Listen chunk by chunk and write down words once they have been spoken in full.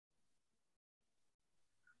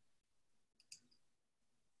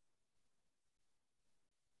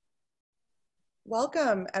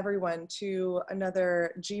Welcome everyone to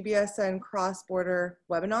another GBSN cross-border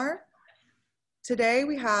webinar. Today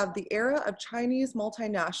we have the era of Chinese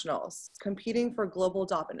multinationals competing for global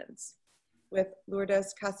dominance with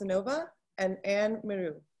Lourdes Casanova and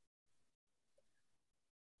Miroux.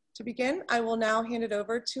 To begin, I will now hand it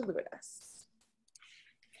over to Lourdes.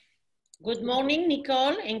 Good morning,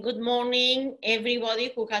 Nicole, and good morning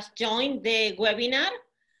everybody who has joined the webinar.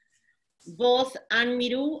 Both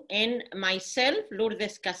Miroux and myself,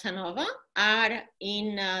 Lourdes Casanova, are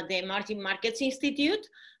in the Emerging Markets Institute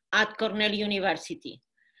at Cornell University.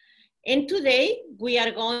 And today we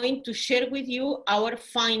are going to share with you our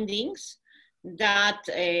findings that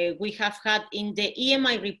we have had in the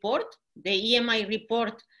EMI report. The EMI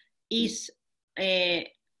report is,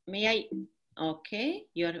 okay,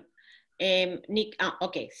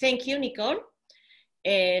 okay, thank you, Nicole.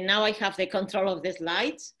 Now I have the control of the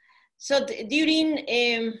slides. So during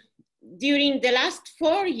the last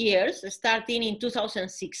 4 years, starting in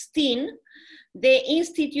 2016, the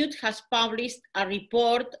Institute has published a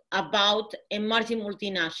report about emerging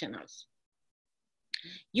multinationals.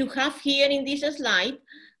 You have here in this slide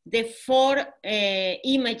the 4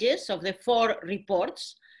 images of the 4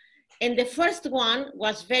 reports. And the first one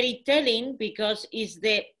was very telling because it's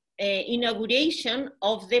the inauguration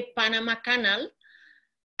of the Panama Canal.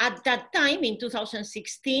 At that time, in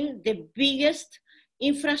 2016, the biggest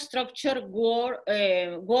infrastructure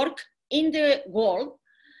work in the world,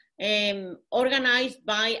 organized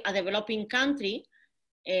by a developing country,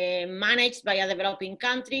 managed by a developing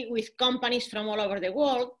country with companies from all over the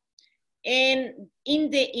world. And in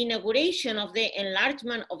the inauguration of the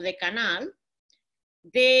enlargement of the canal,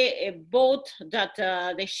 the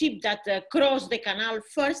ship that crossed the canal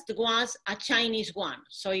first was a Chinese one.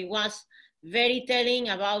 So it was very telling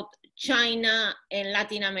about China and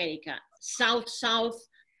Latin America, South-South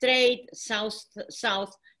trade,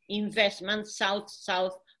 South-South investment,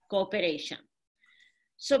 South-South cooperation.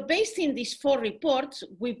 So based in these 4 reports,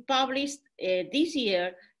 we published this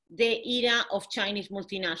year the era of Chinese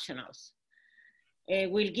multinationals.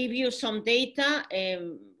 We'll give you some data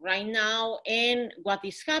right now, and what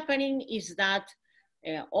is happening is that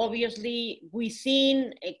obviously,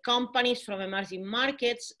 within companies from emerging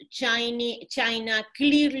markets, China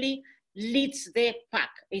clearly leads the pack.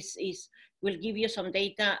 We'll give you some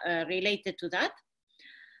data related to that.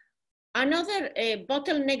 Another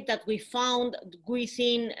bottleneck that we found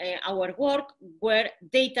within our work were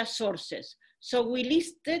data sources. So we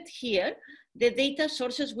listed here the data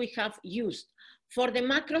sources we have used. For the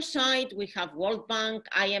macro side, we have World Bank,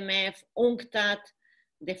 IMF, UNCTAD,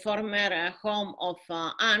 the former home of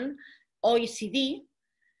Anne, OECD.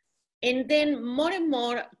 And then more and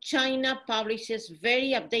more, China publishes very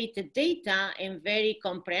updated data and very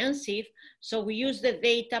comprehensive. So we use the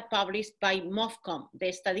data published by MOFCOM,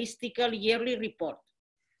 the Statistical Yearly Report.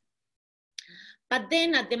 But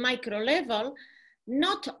then at the micro level,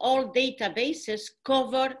 not all databases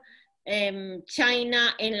cover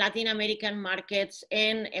China and Latin American markets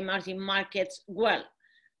and emerging markets well.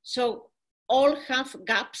 So all have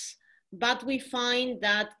gaps, but we find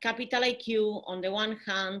that Capital IQ on the one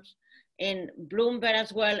hand, and Bloomberg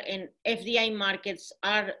as well, and FDI markets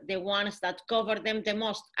are the ones that cover them the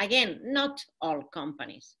most. Again, not all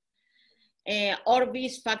companies.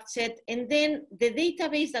 Orbis, FactSet, and then the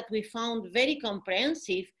database that we found very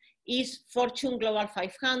comprehensive is Fortune Global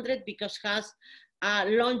 500 because it has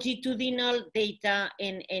longitudinal data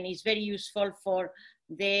and is very useful for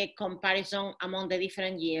the comparison among the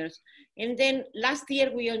different years. And then last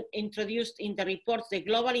year we introduced in the reports the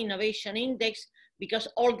Global Innovation Index because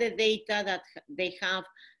all the data that they have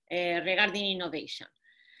regarding innovation.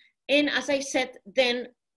 And as I said,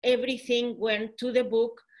 then everything went to the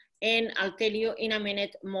book, and I'll tell you in a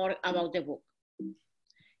minute more about the book.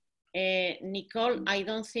 Nicole, I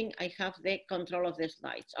don't think I have the control of the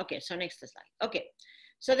slides. Okay, so next slide. Okay,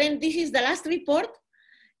 so then this is the last report.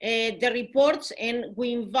 The reports, and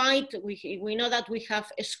we invite, we know that we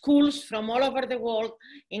have schools from all over the world,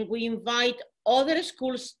 and we invite other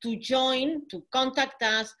schools to join, to contact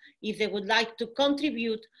us if they would like to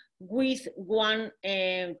contribute with one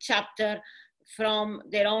chapter from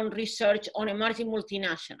their own research on emerging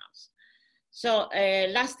multinationals. So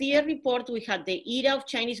last year report, we had the era of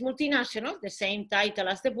Chinese multinationals, the same title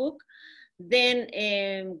as the book. Then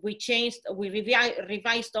we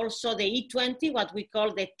revised also the E20, what we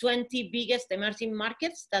call the 20 biggest emerging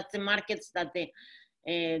markets. That's the markets that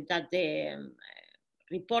the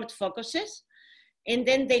report focuses. And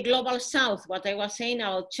then the Global South, what I was saying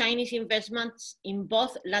about Chinese investments in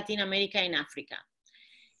both Latin America and Africa.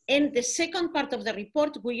 And the second part of the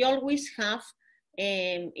report, we always have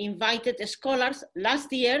invited scholars.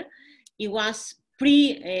 Last year, it was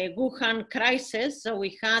pre-Wuhan crisis, so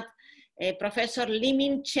we had Professor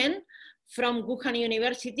Limin Chen from Wuhan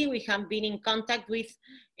University. We have been in contact with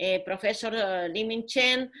Professor Limin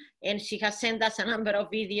Chen, and she has sent us a number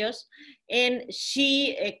of videos, and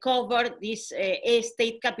she covered this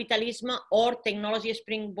state capitalism or technology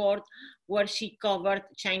springboard, where she covered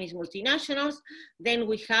Chinese multinationals. Then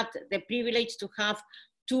we had the privilege to have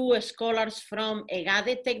two scholars from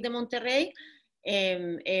EGADE Tec de Monterrey,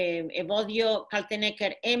 Evodio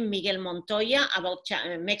Kaltenecker and Miguel Montoya, about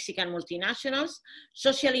Mexican multinationals,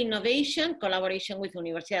 social innovation, collaboration with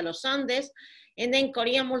Universidad de los Andes, and then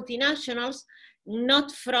Korean multinationals,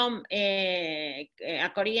 not from a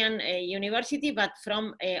Korean university, but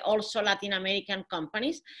from also Latin American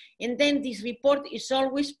companies. And then this report is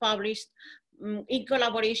always published in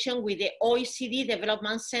collaboration with the OECD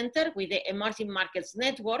Development Center, with the Emerging Markets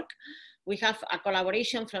Network. We have a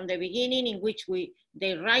collaboration from the beginning in which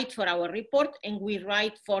they write for our report and we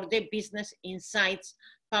write for the Business Insights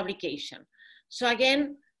publication. So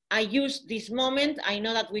again, I use this moment. I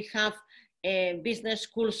know that we have business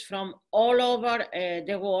schools from all over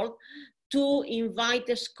the world to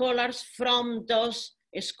invite scholars from those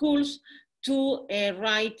schools to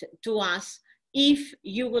write to us if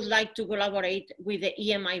you would like to collaborate with the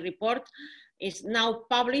EMI report. It's now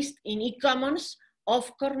published in e-commons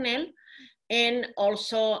of Cornell, and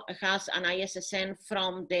also has an ISSN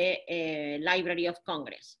from the Library of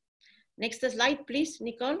Congress. Next slide, please,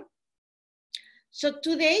 Nicole. So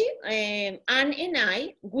today, Anne and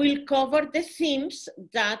I will cover the themes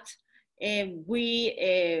that we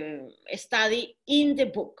study in the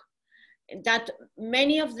book, that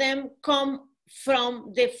many of them come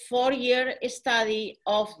from the 4-year study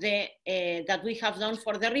of that we have done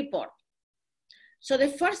for the report. So the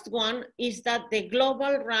first one is that the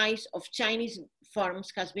global rise of Chinese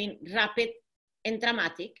firms has been rapid and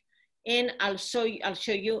dramatic, and I'll show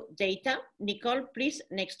you data. Nicole, please,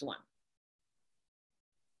 next one.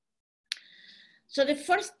 So the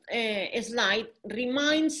first slide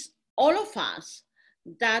reminds all of us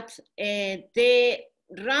that the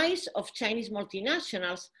rise of Chinese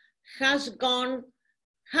multinationals has gone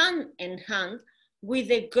hand in hand with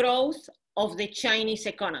the growth of the Chinese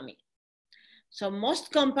economy. So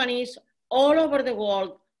most companies all over the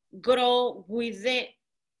world grow with the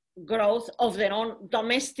growth of their own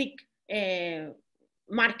domestic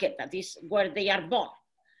market, that is where they are born.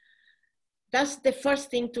 That's the first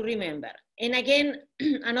thing to remember. And again,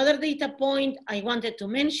 another data point I wanted to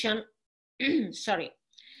mention, sorry,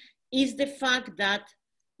 is the fact that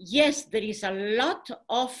yes, there is a lot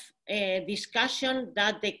of discussion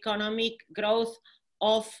that the economic growth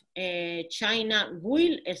of China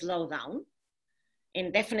will slow down.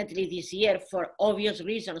 And definitely this year, for obvious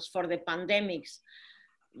reasons, for the pandemics,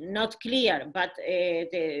 not clear, but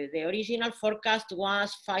the original forecast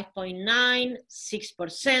was 5.9,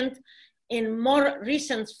 6%, and more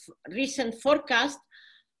recent forecast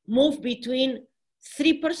moved between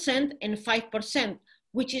 3% and 5%,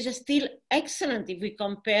 which is still excellent if we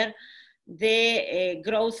compare the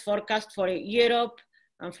growth forecast for Europe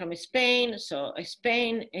and from Spain, so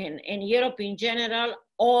Spain and Europe in general,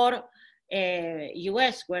 or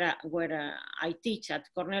US, where I teach at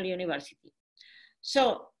Cornell University.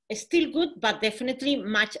 So still good, but definitely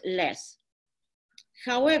much less.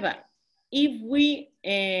 However, if we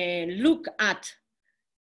look at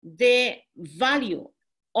the value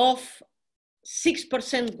of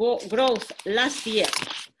 6% growth last year,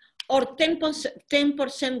 or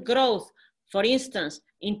 10% growth, for instance,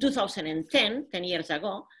 in 2010, 10 years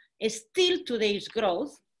ago, still today's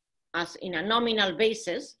growth, as in a nominal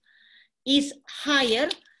basis, is higher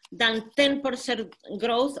than 10%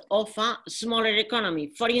 growth of a smaller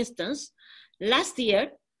economy. For instance, last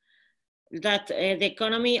year, that the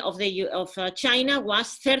economy of China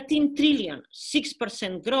was 13 trillion,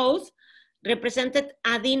 6% growth, represented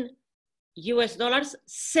adding US dollars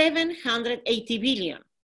 780 billion.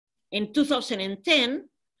 In 2010,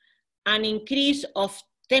 an increase of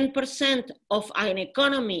 10% of an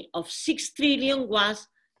economy of 6 trillion was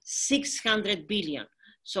 600 billion.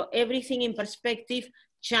 So everything in perspective,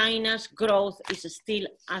 China's growth is still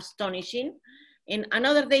astonishing. And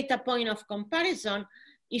another data point of comparison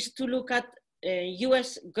is to look at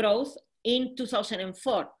US growth in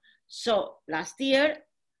 2004. So last year,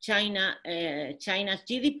 China's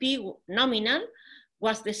GDP nominal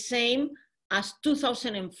was the same as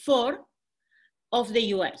 2004 of the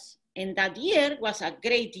US. And that year was a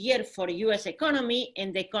great year for US economy,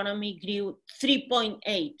 and the economy grew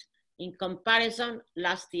 3.8. In comparison,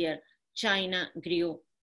 last year, China grew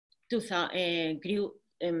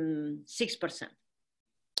 6%.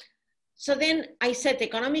 So then I said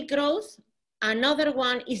economic growth. Another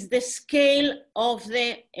one is the scale of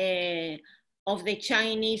the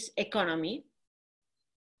Chinese economy.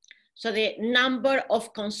 So the number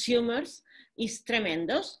of consumers is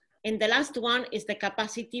tremendous. And the last one is the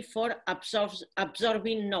capacity for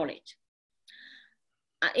absorbing knowledge.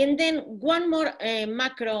 And then one more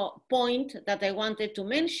macro point that I wanted to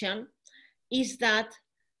mention is that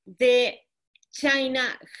China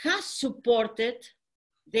has supported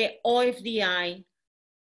the OFDI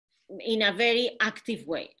in a very active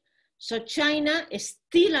way. So China is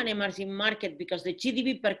still an emerging market because the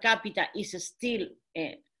GDP per capita is still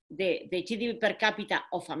the GDP per capita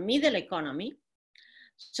of a middle economy.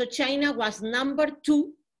 So China was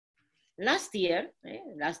 #2 last year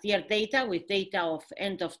data with data of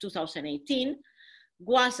end of 2018,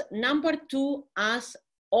 was #2 as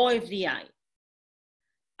OFDI,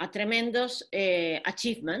 a tremendous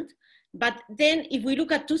achievement. But then if we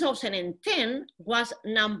look at 2010, was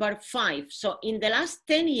 #5. So in the last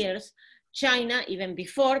 10 years, China, even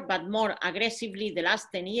before, but more aggressively the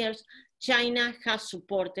last 10 years, China has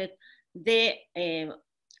supported the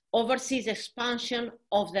overseas expansion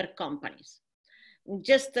of their companies.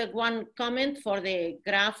 Just one comment for the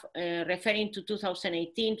graph referring to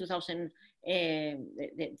 2018, the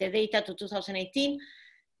data to 2018.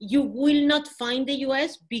 You will not find the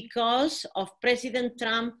US because of President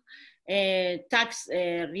Trump tax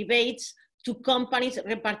rebates to companies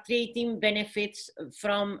repatriating benefits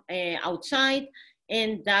from outside,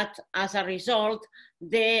 and that as a result,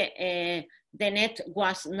 the net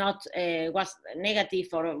was not was negative,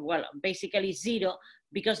 or well, basically zero,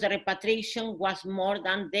 because the repatriation was more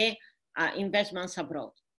than the investments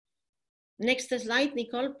abroad. Next slide,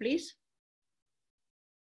 Nicole, please.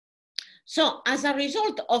 So as a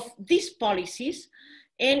result of these policies,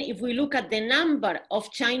 and if we look at the number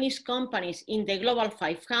of Chinese companies in the Global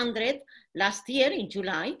 500 last year in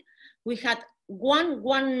July, we had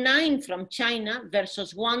 119 from China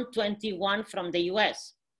versus 121 from the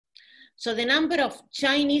US. So the number of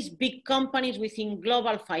Chinese big companies within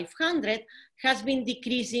Global 500 has been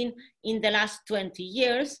decreasing in the last 20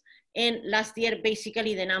 years. And last year,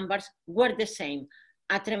 basically the numbers were the same.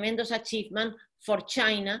 A tremendous achievement for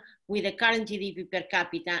China with the current GDP per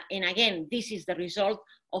capita. And again, this is the result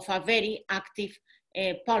of a very active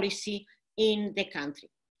policy in the country.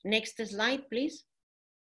 Next slide, please.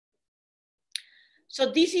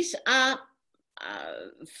 So this is a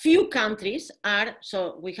few countries are,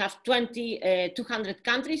 so we have 200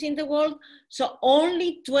 countries in the world, so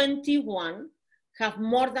only 21 have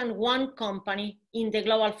more than one company in the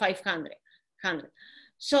Global 500.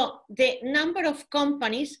 So the number of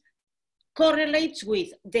companies correlates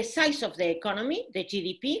with the size of the economy, the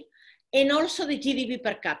GDP, and also the GDP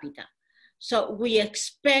per capita. So we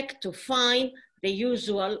expect to find the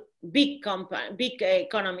usual big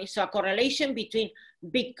economy, so a correlation between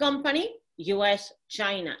big company, US,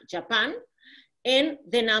 China, Japan, and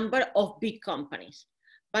the number of big companies.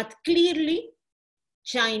 But clearly,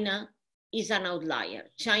 China is an outlier.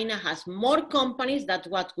 China has more companies than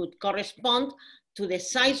what would correspond to the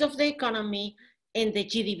size of the economy and the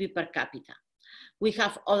GDP per capita. We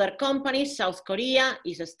have other companies. South Korea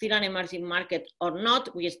is still an emerging market or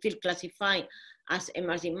not. We still classify as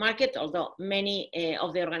emerging market, although many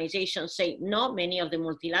of the organizations say no, many of the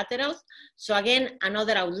multilaterals. So again,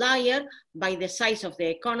 another outlier by the size of the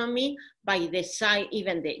economy, by the size,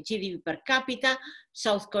 even the GDP per capita.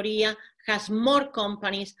 South Korea has more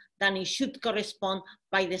companies than it should correspond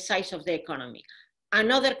by the size of the economy.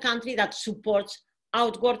 Another country that supports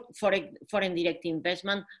outward foreign direct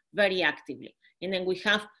investment very actively. And then we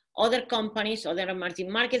have other companies, other emerging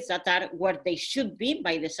markets that are where they should be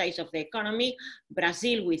by the size of the economy.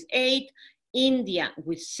 Brazil with 8, India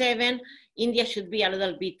with 7. India should be a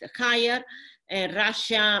little bit higher.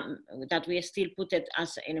 Russia, that we still put it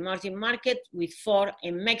as an emerging market, with 4,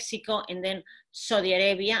 and Mexico, and then Saudi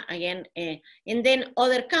Arabia again. And then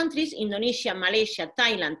other countries, Indonesia, Malaysia,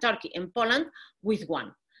 Thailand, Turkey, and Poland with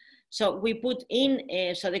 1. So we put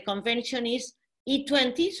in, so the convention is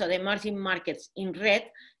E20, so the emerging markets in red,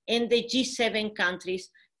 and the G7 countries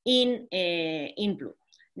in blue.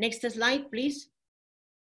 Next slide, please,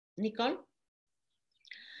 Nicole.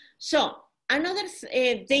 So another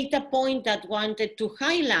data point that I wanted to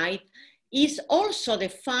highlight is also the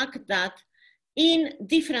fact that in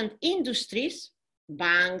different industries,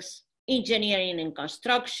 banks, engineering and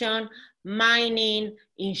construction, mining,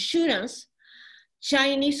 insurance,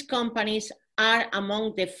 Chinese companies are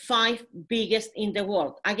among the 5 biggest in the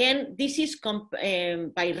world. Again, this is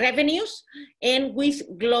by revenues and with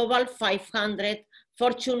Global 500,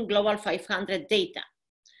 Fortune Global 500 data.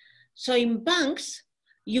 So in banks,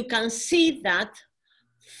 you can see that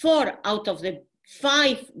 4 out of the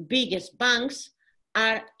 5 biggest banks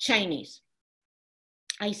are Chinese.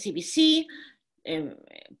 ICBC,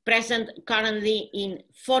 present currently in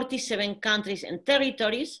 47 countries and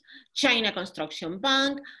territories, China Construction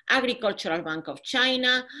Bank, Agricultural Bank of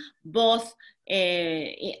China, both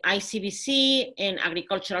ICBC and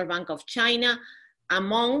Agricultural Bank of China,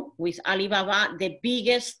 among, with Alibaba, the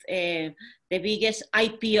biggest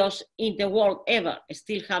IPOs in the world ever,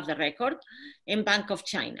 still have the record, and Bank of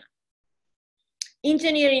China.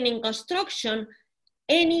 Engineering and construction,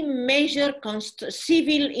 any major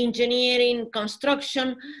civil engineering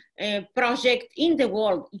construction project in the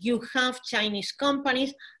world, you have Chinese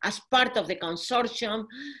companies as part of the consortium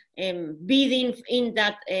bidding in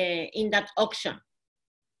that auction.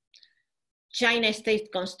 China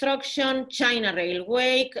State Construction, China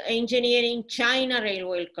Railway Engineering, China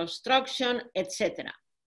Railway Construction, etc.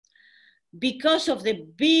 Because of the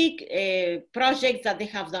big projects that they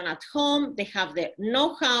have done at home, they have the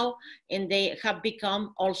know-how, and they have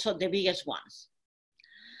become also the biggest ones.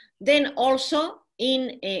 Then also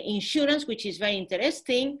in insurance, which is very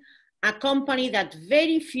interesting, a company that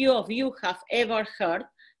very few of you have ever heard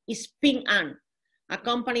is Ping An, a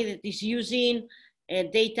company that is using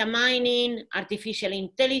data mining, artificial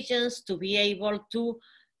intelligence to be able to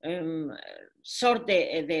sort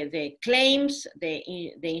the claims, the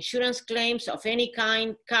insurance claims of any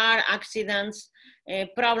kind, car accidents,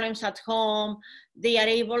 problems at home. They are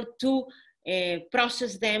able to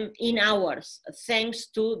process them in hours, thanks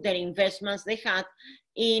to their investments they had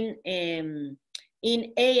in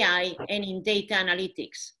AI and in data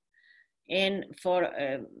analytics. And for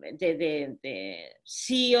the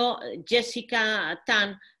CEO, Jessica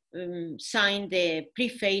Tan, signed the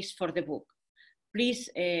preface for the book. Please,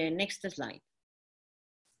 next slide.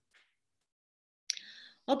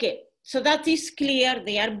 Okay, so that is clear.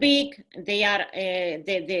 They are big. They are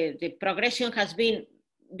the progression has been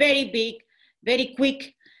very big, very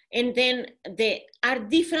quick, and then they are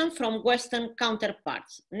different from Western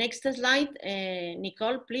counterparts. Next slide,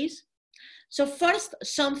 Nicole, please. So first,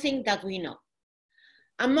 something that we know.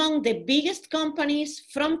 Among the biggest companies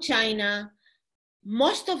from China,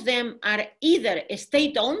 most of them are either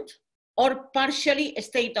state-owned or partially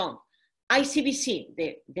state-owned. ICBC,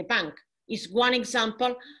 the bank, is one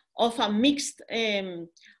example of a mixed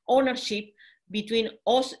ownership between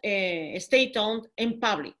state-owned and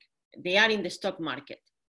public. They are in the stock market.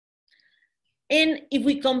 And if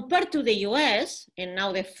we compare to the US, and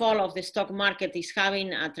now the fall of the stock market is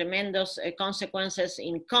having tremendous consequences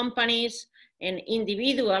in companies and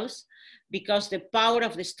individuals, because the power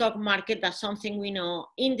of the stock market, that's something we know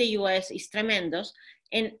in the US, is tremendous.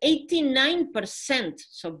 And 89%,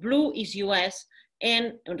 so blue is US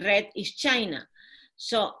and red is China.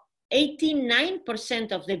 So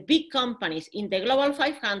 89% of the big companies in the Global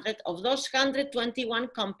 500, of those 121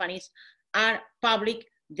 companies, are public.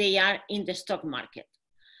 They are in the stock market.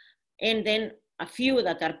 And then a few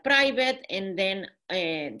that are private, and then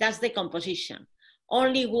that's the composition.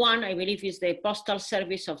 Only one, I believe, is the Postal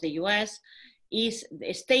Service of the US, is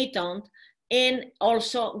state-owned. And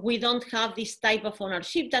also, we don't have this type of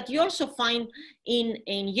ownership that you also find in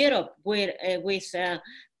Europe, where with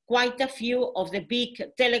quite a few of the big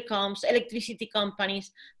telecoms, electricity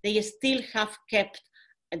companies, they still have kept,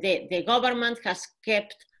 the government has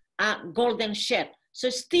kept a golden share. So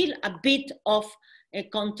still a bit of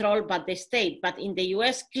control by the state, but in the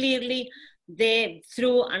US, clearly,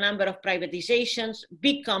 through a number of privatizations,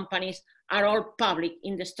 big companies are all public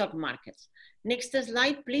in the stock markets. Next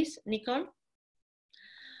slide, please, Nicole.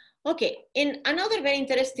 Okay, and another very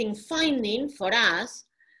interesting finding for us,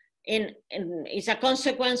 and is a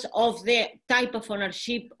consequence of the type of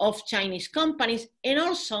ownership of Chinese companies, and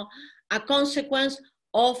also a consequence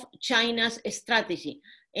of China's strategy.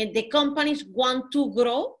 And the companies want to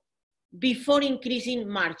grow before increasing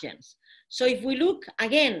margins. So if we look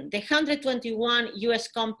again, the 121 US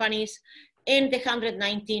companies and the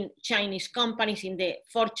 119 Chinese companies in the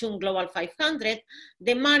Fortune Global 500,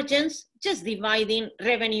 the margins, just dividing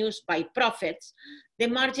revenues by profits, the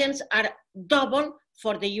margins are double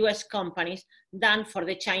for the US companies than for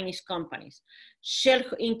the Chinese companies.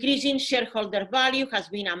 Increasing shareholder value has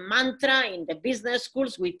been a mantra in the business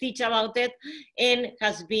schools. We teach about it, and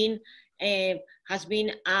has been a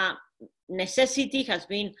necessity, has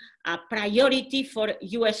been a priority for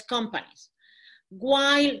US companies.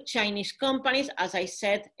 While Chinese companies, as I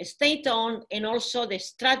said, state-owned, and also the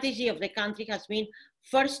strategy of the country has been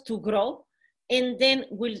first to grow, and then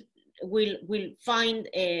will find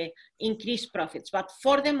increased profits. But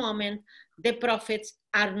for the moment, the profits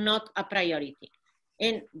are not a priority.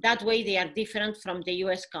 And that way they are different from the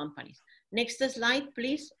US companies. Next slide,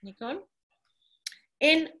 please, Nicole.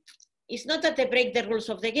 And it's not that they break the rules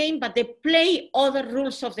of the game, but they play other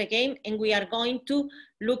rules of the game, and we are going to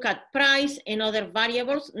look at price and other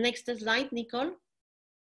variables. Next slide, Nicole.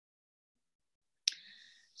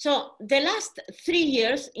 So the last 3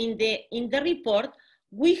 years in the report,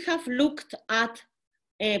 we have looked at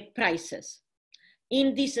prices.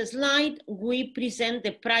 In this slide, we present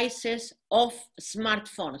the prices of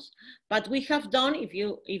smartphones. But we have done, if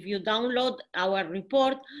you download our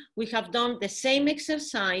report, we have done the same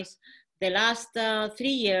exercise the last 3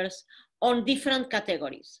 years on different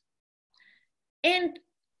categories. And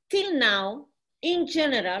till now, in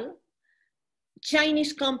general,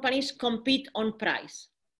 Chinese companies compete on price.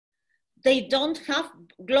 They don't have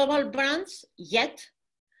global brands yet,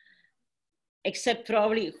 except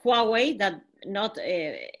probably Huawei, that not,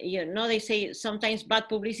 you know, they say sometimes bad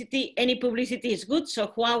publicity, any publicity is good.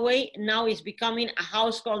 So Huawei now is becoming a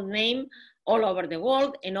household name all over the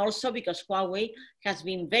world. And also because Huawei has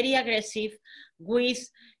been very aggressive with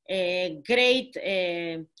great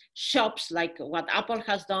shops like what Apple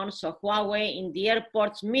has done. So Huawei in the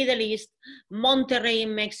airports, Middle East, Monterrey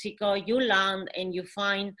in Mexico, you land and you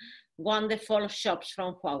find wonderful shops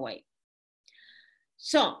from Huawei.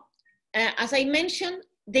 So as I mentioned,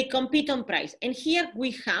 they compete on price. And here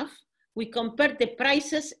we compared the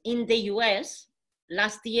prices in the US.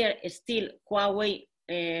 Last year, still Huawei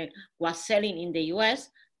was selling in the US.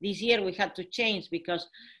 This year we had to change because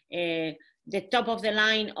the top of the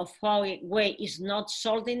line of Huawei is not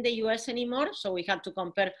sold in the US anymore. So we had to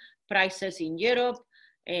compare prices in Europe,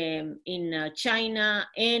 in China,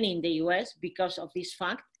 and in the US because of this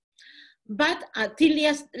fact. But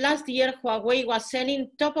until last year, Huawei was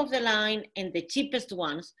selling top of the line and the cheapest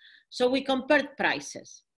ones. So we compared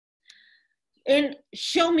prices. And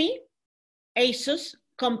Xiaomi, Asus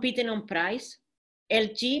competing on price,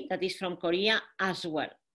 LG, that is from Korea, as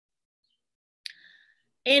well.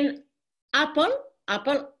 And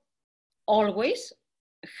Apple always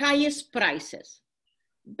highest prices.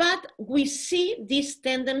 But we see this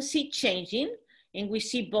tendency changing, and we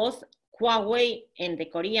see both Huawei and the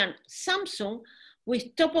Korean Samsung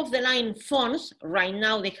with top of the line phones. Right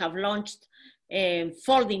now they have launched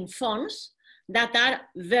folding phones that are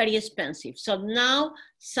very expensive. So now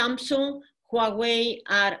Samsung, Huawei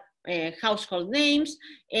are household names,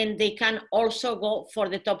 and they can also go for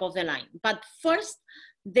the top of the line. But first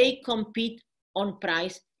they compete on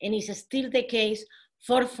price, and it's still the case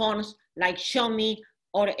for phones like Xiaomi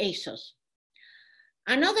or Asus.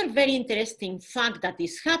 Another very interesting fact that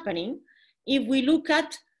is happening, if we look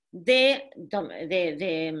at the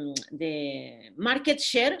market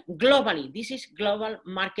share globally, this is global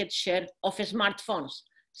market share of smartphones.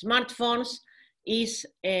 Smartphones is,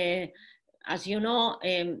 as you know,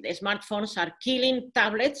 smartphones are killing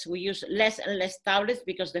tablets. We use less and less tablets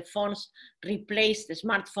because the phones replace, the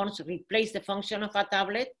smartphones replace the function of a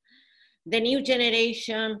tablet. The new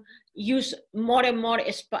generation use more and more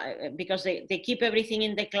because they keep everything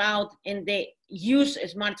in the cloud, and they use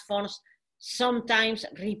smartphones sometimes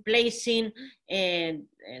replacing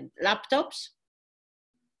laptops.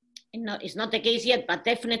 It's not the case yet, but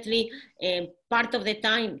definitely part of the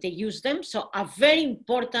time they use them. So a very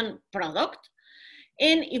important product.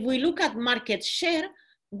 And if we look at market share,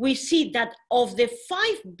 we see that of the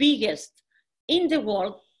 5 biggest in the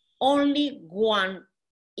world, only one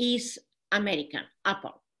is American,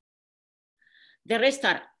 Apple. The rest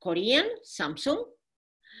are Korean, Samsung,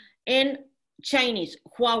 and Chinese,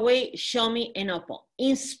 Huawei, Xiaomi, and Oppo.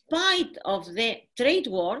 In spite of the trade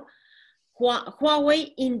war,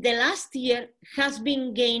 Huawei in the last year has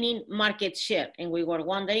been gaining market share, and we were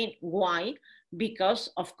wondering why, because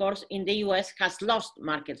of course in the US has lost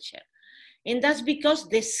market share. And that's because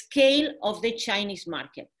the scale of the Chinese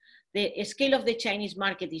market. The scale of the Chinese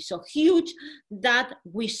market is so huge that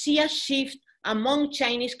we see a shift among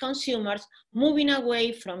Chinese consumers moving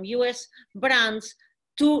away from US brands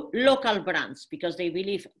to local brands because they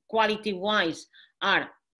believe quality-wise are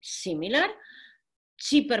similar,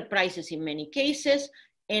 cheaper prices in many cases,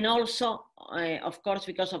 and also, of course,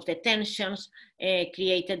 because of the tensions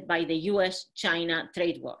created by the US-China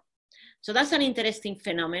trade war. So that's an interesting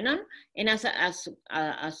phenomenon. And as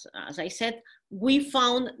I said, we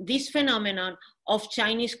found this phenomenon of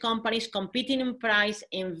Chinese companies competing in price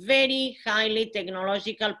in very highly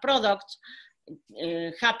technological products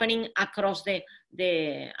happening across the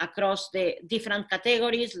different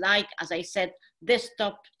categories, like, as I said,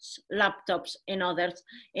 desktops, laptops, and others.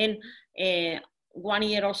 And 1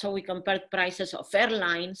 year also we compared prices of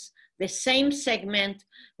airlines, the same segment.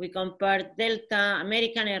 We compared Delta,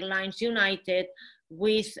 American Airlines, United,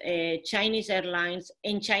 with Chinese airlines,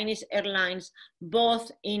 and Chinese airlines, both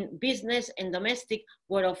in business and domestic,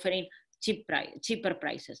 were offering cheaper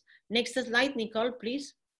prices. Next slide, Nicole,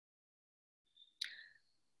 please.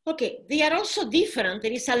 Okay, they are also different.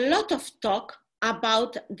 There is a lot of talk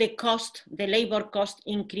about the cost, the labor cost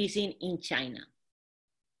increasing in China.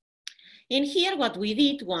 And here what we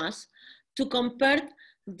did was to compare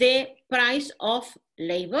the price of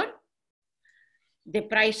labor, the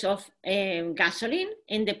price of gasoline,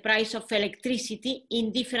 and the price of electricity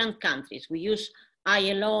in different countries. We use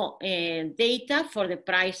ILO data for the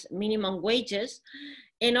price minimum wages,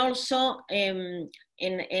 and also in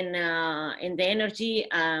the energy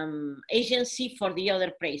agency for the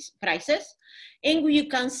other prices. And you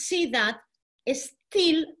can see that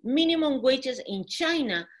still minimum wages in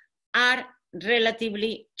China are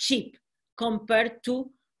relatively cheap compared to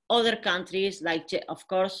other countries like, of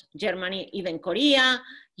course, Germany, even Korea,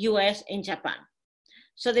 US, and Japan.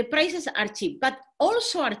 So the prices are cheap, but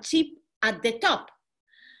also are cheap at the top.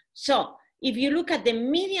 So if you look at the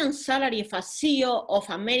median salary of a CEO of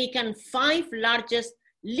American 5 largest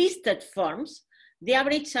listed firms, the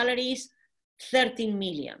average salary is 13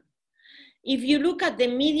 million. If you look at the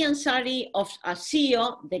median salary of a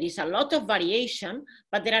CEO, there is a lot of variation,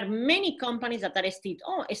 but there are many companies that are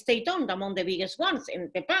state-owned among the biggest ones in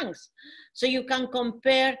the banks. So you can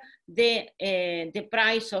compare the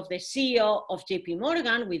price of the CEO of JP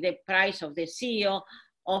Morgan with the price of the CEO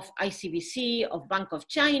of ICBC, of Bank of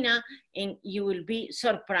China, and you will be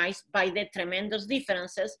surprised by the tremendous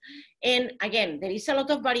differences. And again, there is a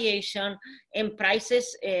lot of variation, and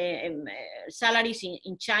prices, salaries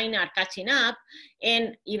in China are catching up,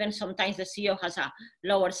 and even sometimes the CEO has a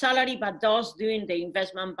lower salary, but those doing the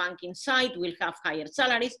investment banking side will have higher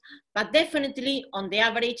salaries. But definitely on the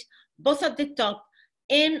average, both at the top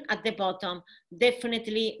and at the bottom,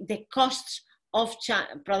 definitely the costs of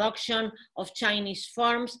production of Chinese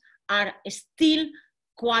firms are still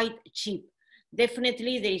quite cheap.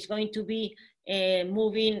 Definitely there is going to be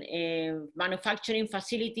moving manufacturing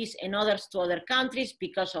facilities and others to other countries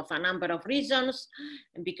because of a number of reasons,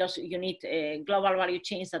 because you need global value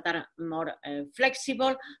chains that are more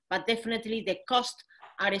flexible, but definitely the costs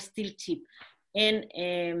are still cheap.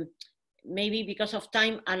 And maybe because of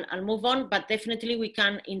time, I'll move on, but definitely we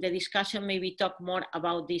can, in the discussion, maybe talk more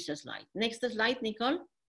about this slide. Next slide, Nicole.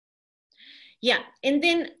 Yeah, and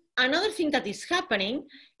then another thing that is happening,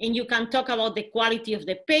 and you can talk about the quality of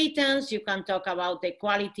the patents, you can talk about the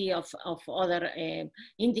quality of other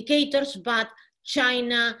indicators, but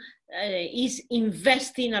China is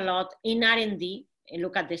investing a lot in R&D.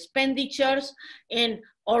 Look at the expenditures and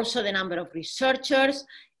also the number of researchers,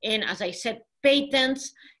 and as I said,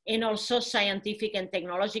 patents, and also scientific and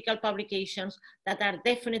technological publications that are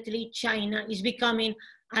definitely, China is becoming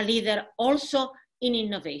a leader also in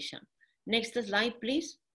innovation. Next slide,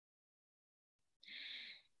 please.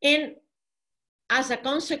 And as a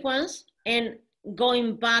consequence, and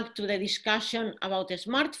going back to the discussion about the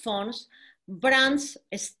smartphones, brands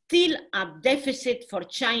still a deficit for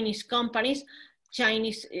Chinese companies.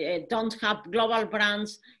 Chinese don't have global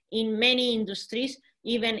brands in many industries,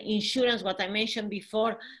 even insurance, what I mentioned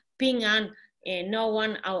before, Ping An, no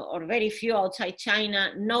one or very few outside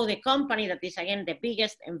China know the company that is, again, the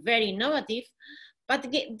biggest and very innovative.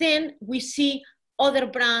 But then we see other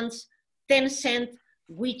brands, Tencent,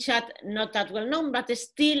 WeChat, not that well known, but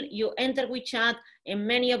still you enter WeChat and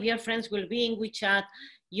many of your friends will be in WeChat.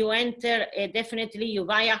 You enter, definitely you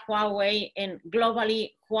buy a Huawei, and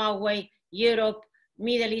globally Huawei, Europe,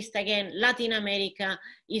 Middle East, again, Latin America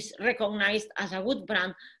is recognized as a good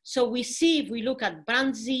brand. So we see, if we look at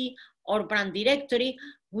brand Z or brand directory,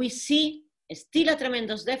 we see still a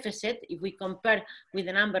tremendous deficit. If we compare with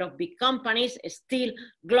the number of big companies, still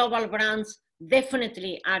global brands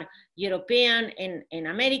definitely are European and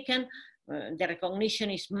American. The recognition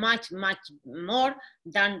is much, much more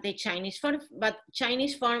than the Chinese firms, but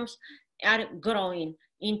Chinese firms are growing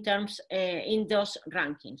in terms, in those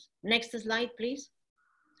rankings. Next slide, please.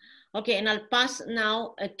 Okay, and I'll pass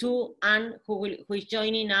now to Anne, who is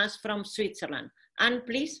joining us from Switzerland. Anne,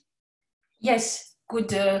 please. Yes,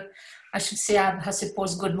 good, I should say, I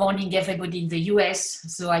suppose, good morning, everybody in the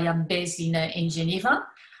US. So I am based in Geneva.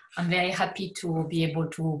 I'm very happy to be able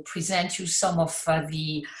to present you some of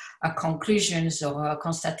the conclusions or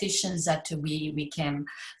constatations that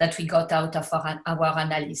we got out of our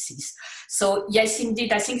analysis. So yes,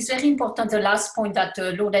 indeed, I think it's very important. The last point that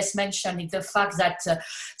Lourdes mentioned is the fact that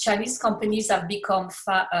Chinese companies have become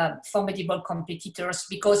formidable competitors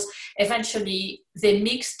because eventually they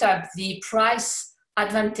mixed up the price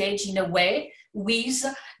advantage in a way with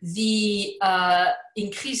the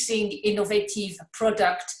increasing innovative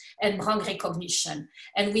product and brand recognition.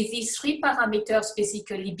 And with these three parameters,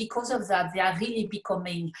 basically, because of that, they are really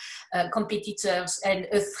becoming competitors and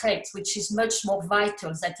a threat, which is much more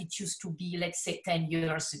vital than it used to be, let's say, 10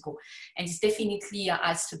 years ago. And it's definitely,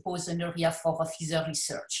 I suppose, an area for further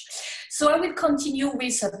research. So I will continue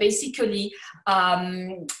with basically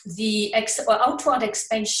the outward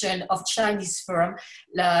expansion of Chinese firm,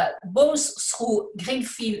 both through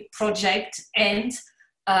greenfield project and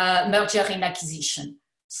merger and acquisition.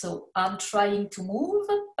 So I'm trying to move,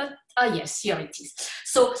 but yes, here it is.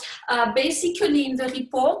 So basically in the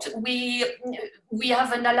report, we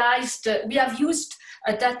have analyzed, we have used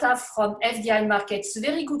data from FDI markets,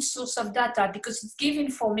 very good source of data because it gives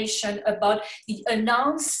information about the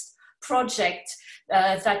announced project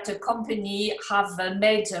that a company have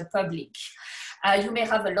made public. You may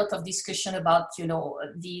have a lot of discussion about, you know,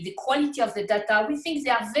 the quality of the data. We think they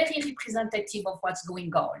are very representative of what's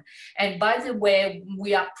going on. And by the way,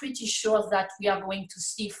 we are pretty sure that we are going to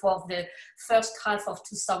see for the first half of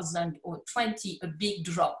 2020 a big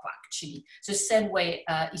drop, actually. The same way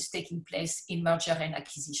is taking place in merger and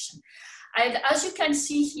acquisition. And as you can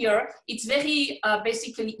see here, it's very,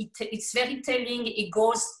 basically, it's very telling.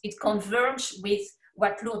 It converges with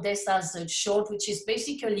what Lourdes has showed, which is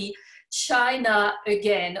basically China,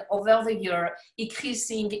 again, over the year,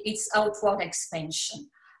 increasing its outward expansion.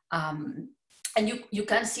 And you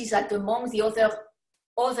can see that among the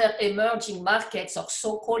other emerging markets or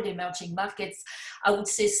so-called emerging markets, I would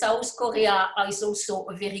say South Korea is also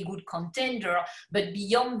a very good contender, but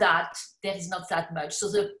beyond that, there is not that much. So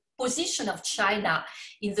the position of China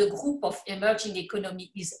in the group of emerging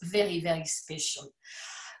economy is very, very special.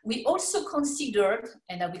 We also considered,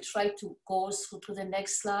 and I will try to go through to the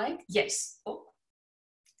next slide. Yes. Oh.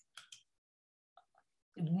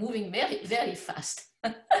 Moving very, very fast.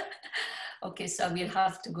 Okay, so I will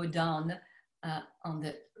have to go down on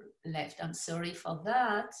the left. I'm sorry for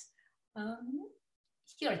that.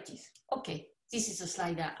 Here it is. Okay, this is the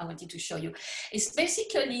slide that I wanted to show you. It's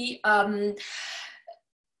basically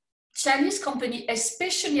Chinese companies,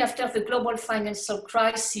 especially after the global financial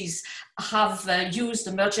crisis, have used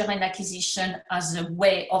the merger and acquisition as a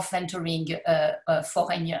way of entering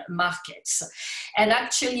foreign markets. And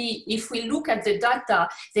actually, if we look at the data,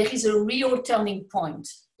 there is a real turning point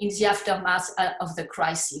in the aftermath of the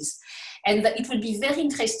crisis. And it will be very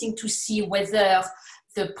interesting to see whether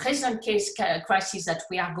the present case crisis that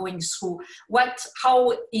we are going through,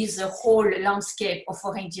 how is the whole landscape of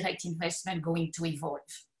foreign direct investment going to evolve?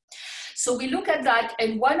 So we look at that,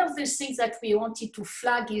 and one of the things that we wanted to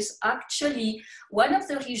flag is actually one of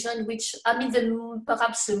the reasons which, I mean,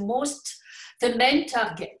 perhaps the main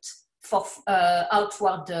target for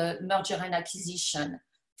outward merger and acquisition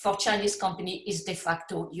for Chinese company is de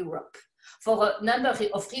facto Europe. For a number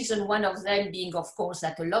of reasons, one of them being, of course,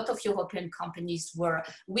 that a lot of European companies were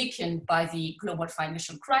weakened by the global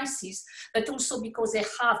financial crisis, but also because they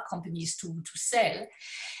have companies to sell.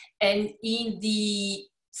 And in the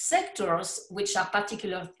sectors which are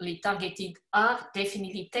particularly targeted are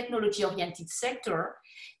definitely technology-oriented sector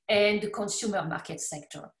and the consumer market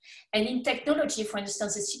sector. And in technology, for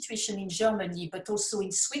instance, the situation in Germany, but also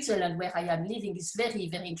in Switzerland, where I am living, is very,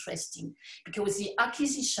 very interesting because the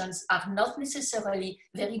acquisitions are not necessarily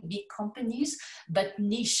very big companies, but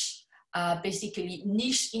niche, basically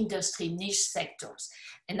niche industry, niche sectors.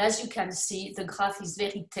 And as you can see, the graph is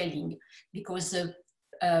very telling because the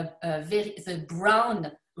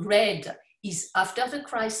brown red is after the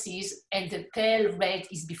crisis and the pale red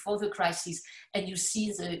is before the crisis, and you see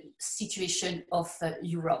the situation of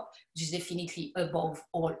Europe, which is definitely above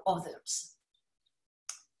all others.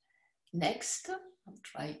 Next, I'll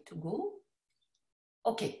try to go.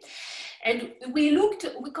 Okay, and we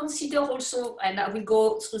consider also, and I will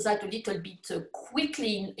go through that a little bit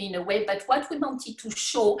quickly in a way, but what we wanted to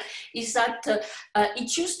show is that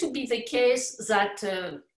it used to be the case that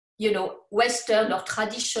you know, Western or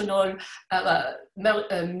traditional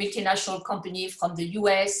multinational company from the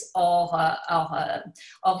US or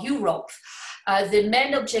Europe, the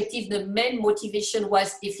main objective, the main motivation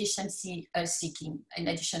was efficiency seeking, in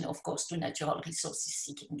addition, of course, to natural resources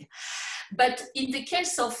seeking. But in the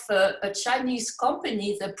case of a Chinese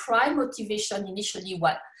company, the prime motivation initially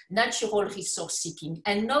was natural resource seeking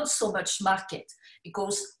and not so much market,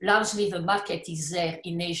 because largely the market is there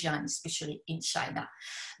in Asia and especially in China.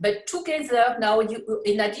 But together now,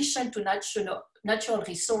 in addition to natural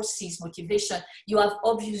resources motivation, you have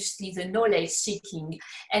obviously the knowledge seeking,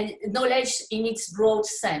 and knowledge in its broad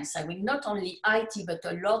sense. I mean, not only IT, but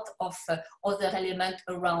a lot of other elements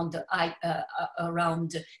around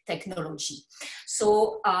technology.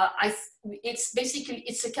 So it's basically,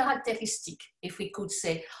 it's a characteristic, if we could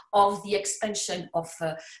say, of the expansion of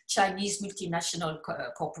Chinese multinational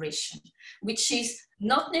corporation, which is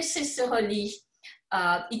not necessarily,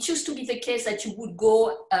 it used to be the case that you would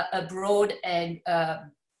go abroad and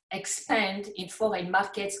expand in foreign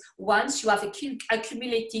markets once you have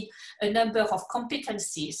accumulated a number of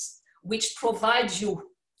competencies which provide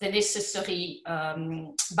you the necessary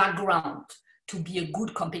background to be a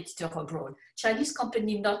good competitor abroad. Chinese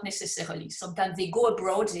company, not necessarily. Sometimes they go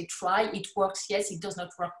abroad, they try, it works, yes, it does not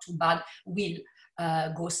work too bad, we'll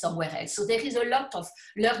go somewhere else. So there is a lot of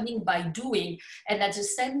learning by doing, and at the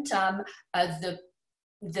same time,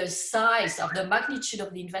 the size or the magnitude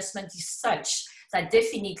of the investment is such that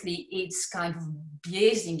definitely it's kind of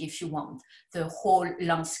biasing, if you want, the whole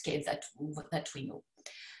landscape that we know.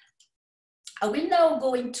 I will now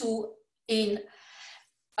go into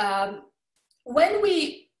when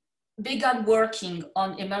we began working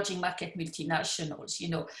on emerging market multinationals, you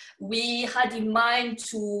know, we had in mind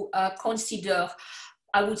to consider,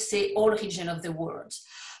 I would say, all regions of the world.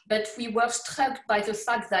 But we were struck by the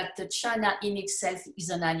fact that China in itself is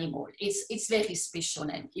an animal. It's very special,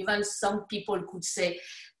 and even some people could say,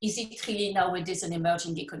 is it really nowadays an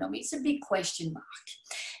emerging economy? It's a big question mark.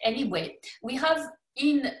 Anyway, we have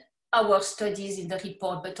in our studies in the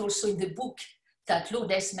report, but also in the book that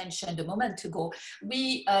Lourdes mentioned a moment ago,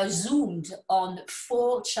 we zoomed on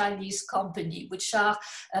 4 Chinese companies, which are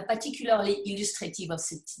particularly illustrative of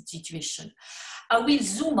the situation. I will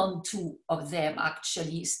zoom on 2 of them,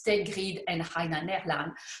 actually, State Grid and Hainan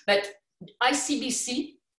Airlines. But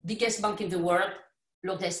ICBC, biggest bank in the world,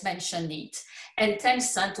 Lourdes mentioned it, and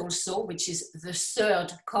Tencent also, which is the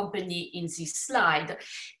 3rd company in this slide,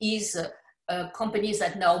 is companies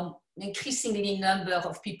that now increasingly number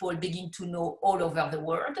of people begin to know all over the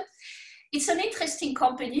world. It's an interesting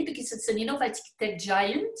company because it's an innovative tech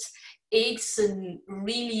giant. It's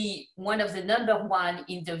really one of the #1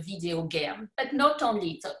 in the video game, but not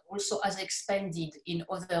only, it also has expanded in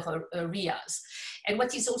other areas. And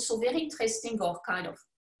what is also very interesting or kind of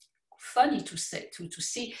funny to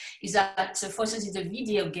see is that, for instance, in the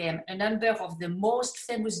video game, a number of the most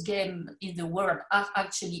famous games in the world are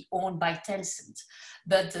actually owned by Tencent,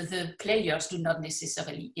 but the players do not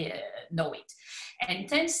necessarily know it. And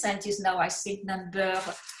Tencent is now, I think, number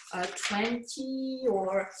 20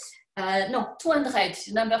 or no, 200,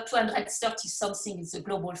 number 230 something in the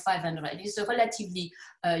global 500. It's a relatively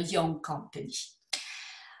young company.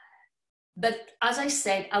 But as I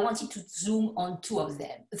said, I wanted to zoom on 2 of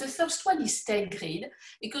them. The first one is State Grid,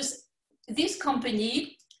 because this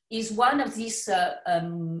company is one of these,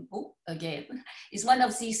 is one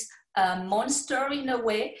of these monster in a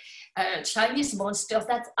way, Chinese monsters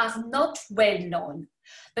that are not well known.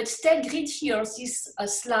 But State Grid here, this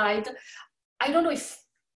slide, I don't know if,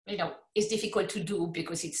 you know, it's difficult to do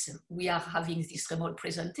because we are having this remote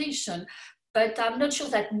presentation, but I'm not sure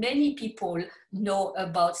that many people know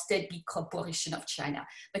about State Grid Corporation of China,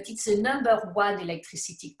 but it's the #1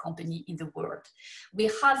 electricity company in the world.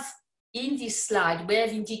 We have, in this slide, we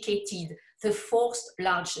have indicated the 4th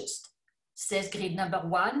largest, State Grid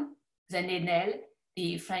 #1, then Enel,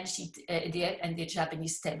 the French EDF, and the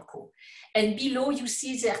Japanese Telco. And below you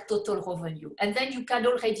see their total revenue. And then you can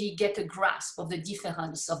already get a grasp of the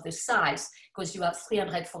difference of the size, because you have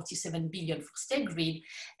 347 billion for State Grid,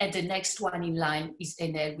 and the next one in line is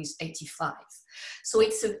Enel with 85. So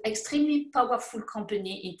it's an extremely powerful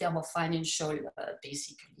company in terms of financial,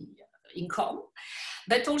 basically, income,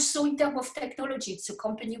 but also in terms of technology. It's a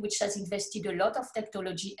company which has invested a lot of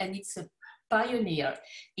technology, and it's a pioneer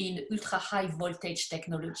in ultra-high voltage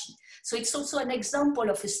technology. So it's also an example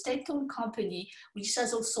of a state-owned company which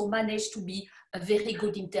has also managed to be very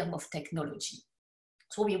good in terms of technology.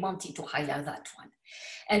 So we wanted to highlight that one.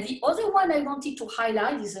 And the other one I wanted to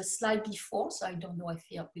highlight is a slide before, so I don't know if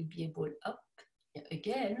I will be able up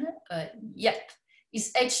again. Yep,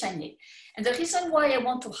 is HNA. And the reason why I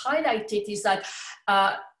want to highlight it is that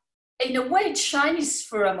in a way, Chinese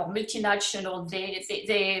firm or multinational,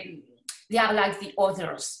 they are like the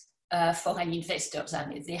others foreign investors. I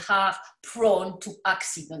mean, they are prone to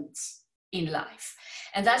accidents in life.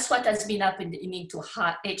 And that's what has been happening to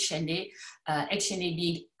HNA, HNA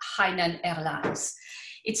being Hainan Airlines.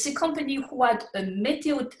 It's a company who had a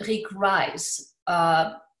meteoric rise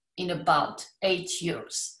in about 8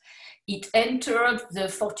 years. It entered the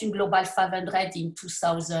Fortune Global 500 in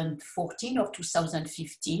 2014 or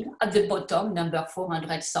 2015, at the bottom, number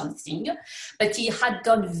 400 something, but he had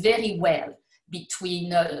done very well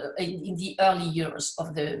between in the early years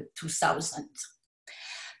of the 2000s.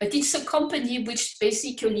 But it's a company which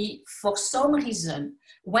basically, for some reason,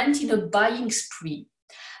 went in a buying spree,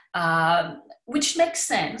 which makes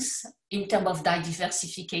sense in terms of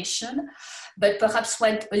diversification, but perhaps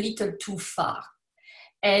went a little too far.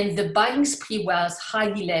 And the buying spree was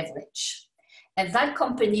highly leveraged. And that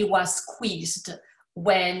company was squeezed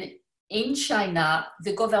when in China,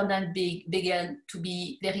 the government began to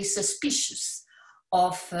be very suspicious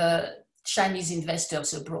of Chinese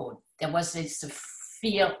investors abroad. There was this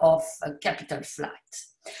fear of capital flight.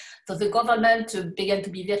 So the government began to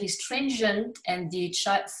be very stringent, and the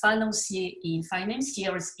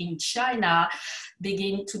financiers in China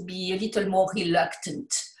began to be a little more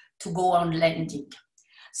reluctant to go on lending.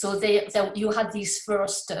 So you had this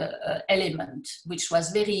first element, which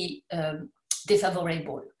was very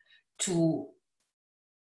défavorable to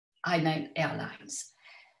Hainan Airlines.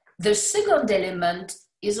 The second element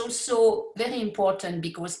is also very important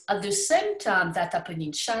because at the same time that happened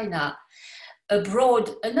in China, abroad,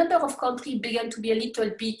 a number of countries began to be a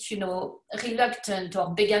little bit, reluctant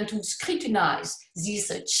or began to scrutinize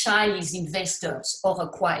these Chinese investors or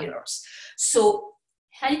acquirers. So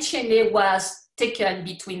HNA was taken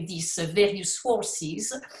between these various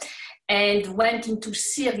forces and went into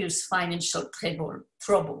serious financial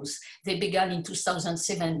troubles. They began in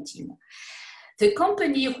 2017. The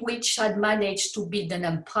company which had managed to build an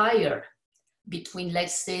empire between,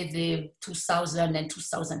 let's say, the 2000 and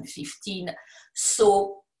 2015,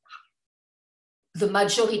 saw the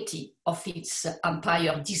majority of its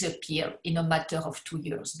empire disappear in a matter of 2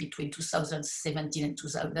 years, between 2017 and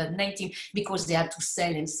 2019, because they had to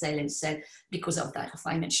sell and sell and sell because of that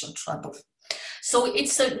financial trouble. So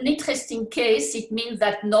it's an interesting case. It means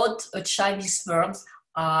that not Chinese firms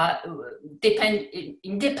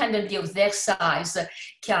independently of their size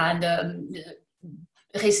can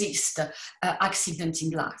resist accidents in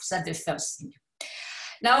life. That's the first thing.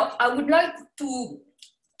 Now, I would like to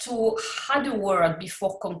add a word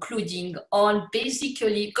before concluding on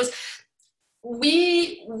basically, because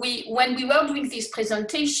when we were doing this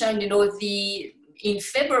presentation, in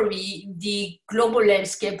February, the global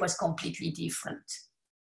landscape was completely different.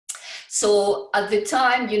 So at the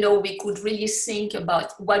time, we could really think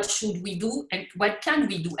about what should we do and what can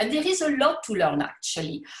we do. And there is a lot to learn,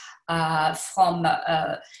 actually, from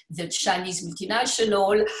the Chinese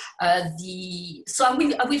multinational. So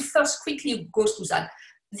I will first quickly go through that.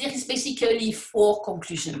 There is basically 4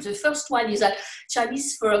 conclusions. The first one is that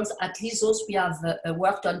Chinese firms, at least those we have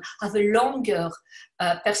worked on, have a longer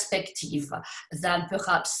perspective than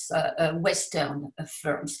perhaps Western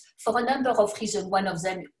firms, for a number of reasons, one of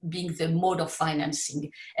them being the mode of financing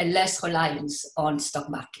and less reliance on stock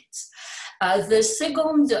markets. The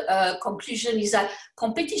second conclusion is that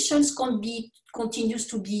competition continues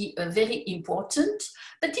to be very important,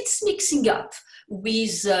 but it's mixing up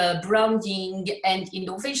with branding and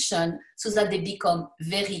innovation so that they become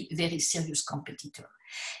very, very serious competitors.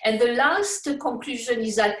 And the last conclusion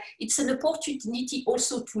is that it's an opportunity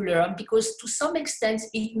also to learn, because to some extent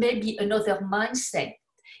it may be another mindset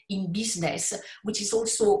in business, which is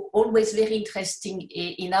also always very interesting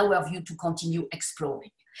in our view to continue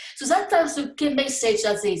exploring. So that is the key message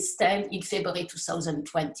as they stand in February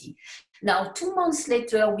 2020. Now, 2 months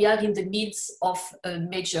later, we are in the midst of a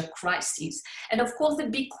major crisis. And of course, the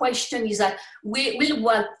big question is that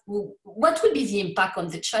what will be the impact on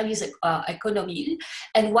the Chinese economy,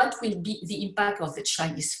 and what will be the impact of the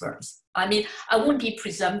Chinese firms? I mean, I won't be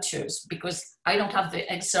presumptuous because I don't have the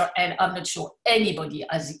answer, and I'm not sure anybody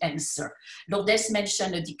has the answer. Lourdes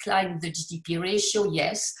mentioned a decline in the GDP ratio.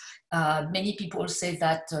 Yes, many people say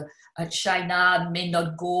that China may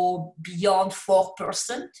not go beyond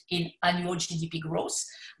 4% in annual GDP growth,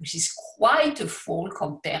 which is quite a fall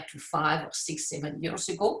compared to 5 or 6, 7 years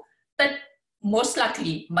ago, but most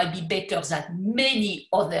likely might be better than many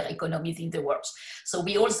other economies in the world. So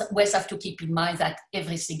we always have to keep in mind that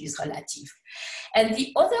everything is relative. And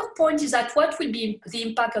the other point is that what will be the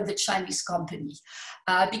impact of the Chinese company?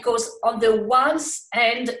 Because on the one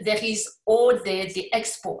hand, there is all the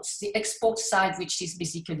exports, the export side, which is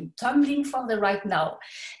basically tumbling for the right now.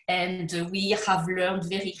 And we have learned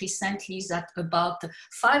very recently that about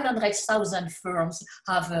 500,000 firms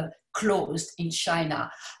have closed in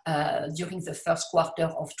China during the first quarter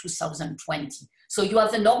of 2020. So you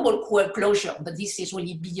have the normal closure, but this is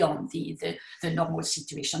really beyond the normal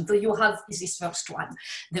situation. So you have this first one,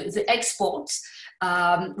 the exports,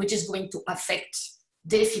 which is going to affect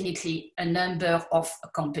definitely a number of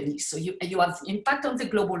companies. So you have impact on the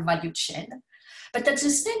global value chain, but at the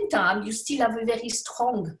same time, you still have a very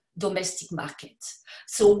strong domestic market.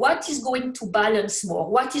 So what is going to balance more?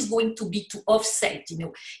 What is going to be to offset?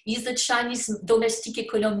 Is the Chinese domestic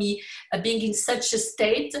economy being in such a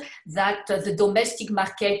state that the domestic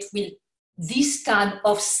market will this time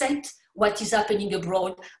offset what is happening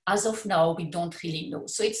abroad? As of now, we don't really know.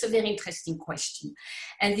 So it's a very interesting question.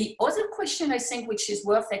 And the other question I think which is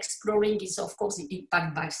worth exploring is, of course, the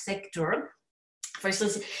impact by sector. For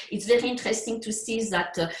instance, it's very interesting to see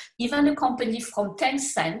that even a company from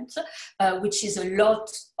Tencent, which is a lot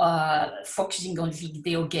focusing on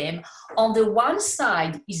video game, on the one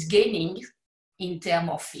side is gaining in terms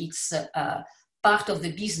of its part of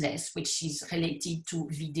the business, which is related to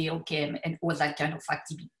video game and all that kind of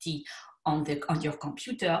activity on your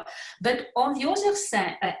computer. But on the other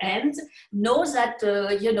end, know that,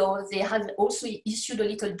 they have also issued a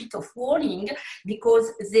little bit of warning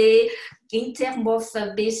because they, in terms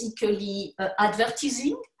of basically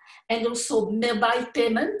advertising and also mobile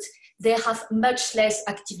payment, they have much less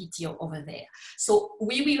activity over there. So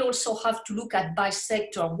we will also have to look at by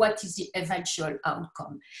sector, what is the eventual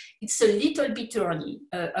outcome. It's a little bit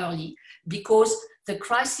early because the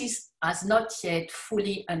crisis has not yet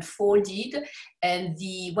fully unfolded, and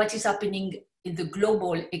what is happening in the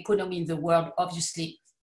global economy in the world obviously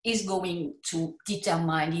is going to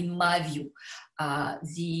determine, in my view,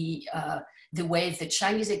 the way the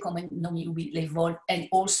Chinese economy will evolve, and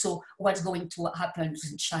also what's going to happen to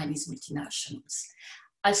the Chinese multinationals.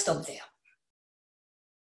 I'll stop there.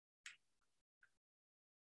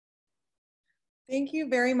 Thank you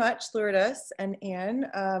very much, Lourdes and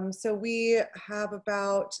Anne. So we have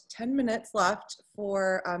about 10 minutes left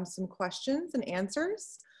for some questions and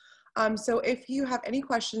answers. So if you have any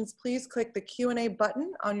questions, please click the Q&A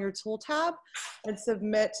button on your tool tab and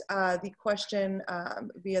submit the question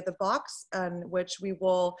via the box, which we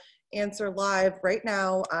will answer live right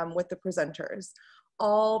now with the presenters.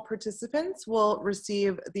 All participants will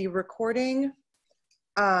receive the recording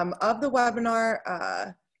of the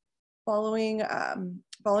webinar following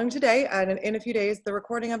today, and in a few days, the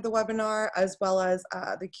recording of the webinar as well as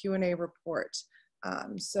the Q&A report.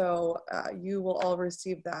 So you will all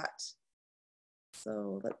receive that.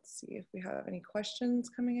 So let's see if we have any questions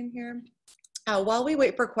coming in here. While we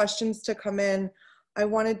wait for questions to come in, I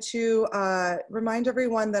wanted to remind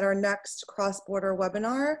everyone that our next cross-border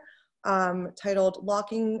webinar titled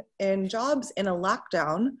Locking in Jobs in a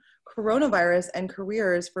Lockdown, Coronavirus and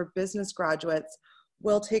Careers for Business Graduates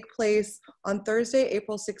will take place on Thursday,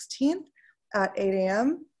 April 16th at 8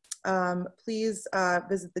 a.m. Please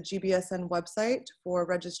visit the GBSN website for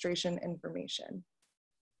registration information.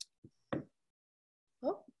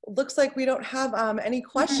 Oh, looks like we don't have any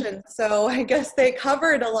questions, so I guess they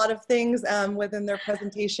covered a lot of things within their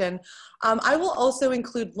presentation. I will also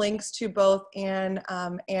include links to both Anne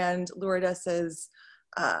and Lourdes's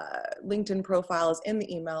LinkedIn profiles in the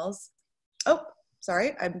emails. Oh,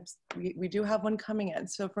 sorry, we do have one coming in.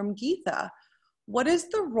 So from Geetha, what is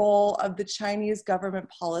the role of the Chinese government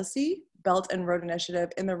policy, Belt and Road Initiative,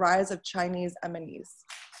 in the rise of Chinese MNEs?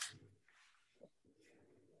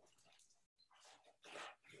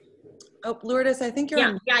 Oh, Lourdes, I think you're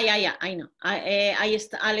on. Yeah, I know.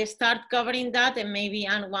 I'll start covering that, and maybe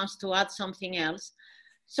Anne wants to add something else.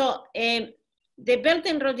 So the Belt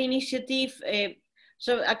and Road Initiative,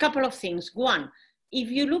 so a couple of things. One,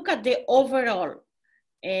 if you look at the overall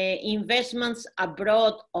investments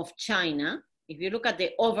abroad of China, if you look at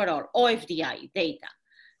the overall OFDI data,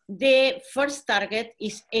 the first target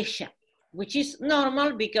is Asia, which is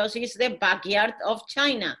normal because it's the backyard of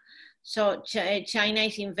China. So China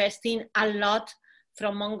is investing a lot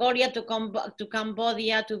from Mongolia to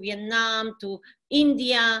Cambodia to Vietnam to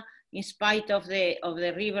India, in spite of the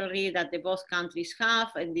rivalry that the both countries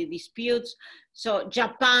have and the disputes. So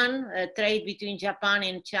Japan, trade between Japan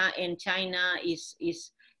and China is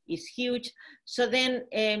huge. So then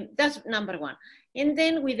that's number one. And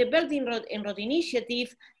then with the Belt and Road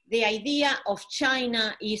Initiative, the idea of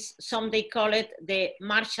China is, some they call it the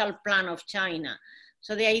Marshall Plan of China.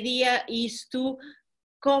 So the idea is to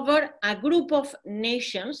cover a group of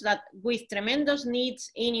nations that with tremendous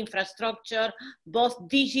needs in infrastructure, both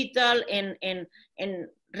digital and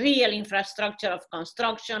real infrastructure of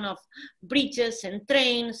construction of bridges and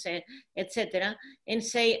trains, etc., and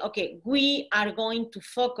say, okay, we are going to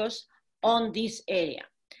focus on this area.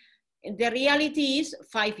 And the reality is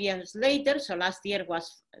 5 years later, so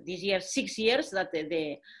this year 6 years that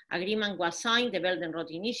the agreement was signed, the Belt and Road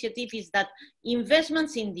Initiative, is that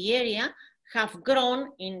investments in the area have grown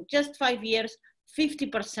in just 5 years,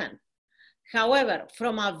 50%. However,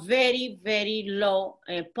 from a very, very low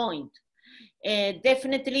point.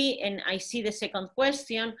 Definitely, and I see the second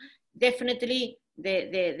question, definitely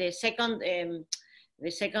the second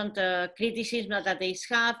criticism that they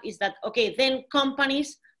have is that, okay, then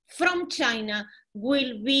companies from China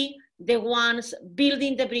will be the ones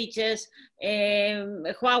building the bridges,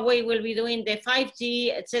 Huawei will be doing the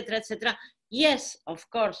 5G, etc., etc. Yes, of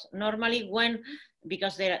course, normally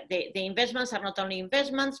because the investments are not only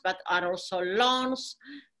investments, but are also loans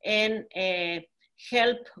and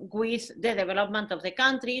help with the development of the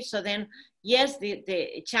country. So then, yes,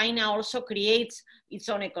 China also creates its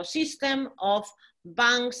own ecosystem of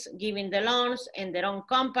banks giving the loans and their own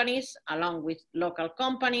companies, along with local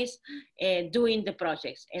companies, doing the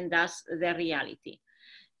projects, and that's the reality.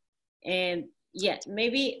 And yeah,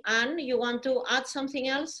 maybe Anne, you want to add something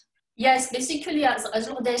else? Yes, basically, as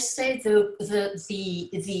Lourdes said,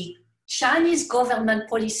 the Chinese government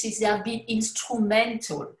policies have been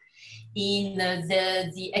instrumental in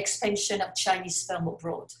the expansion of Chinese firms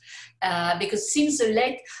abroad. Because since in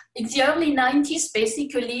the early 90s,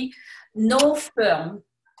 basically, no firm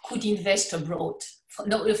could invest abroad.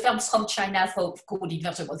 No firms from China could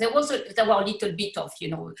invest abroad. There were a little bit of,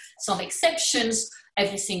 some exceptions,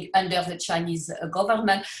 everything under the Chinese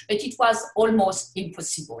government, but it was almost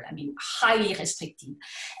impossible. I mean, highly restricted.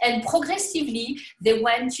 And progressively, they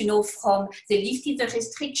went, they lifted the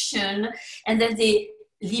restriction, and then they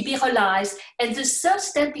liberalized. And the third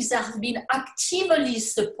step is that have been actively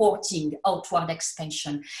supporting outward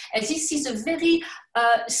expansion. And this is a very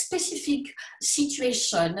specific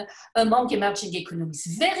situation among emerging economies.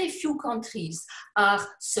 Very few countries are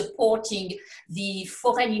supporting the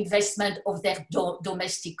foreign investment of their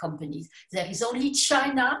domestic companies. There is only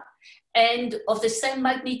China, and of the same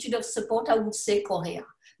magnitude of support, I would say Korea.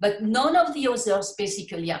 But none of the others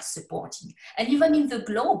basically are supporting. And even in the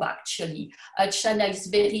globe, actually, China is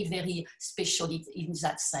very, very special in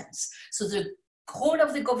that sense. So the role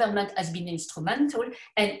of the government has been instrumental.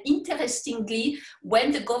 And interestingly,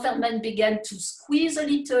 when the government began to squeeze a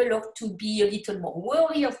little or to be a little more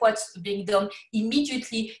worried of what's being done,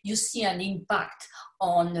 immediately you see an impact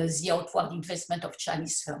on the outward investment of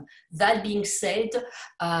Chinese firms. That being said,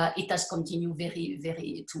 it has continued very,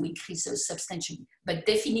 very to increase substantially. But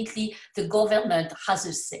definitely, the government has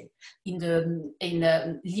a say in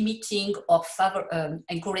limiting or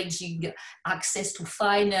encouraging access to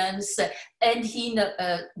finance, and in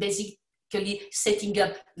basically setting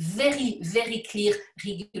up very, very clear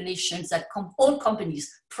regulations that all companies,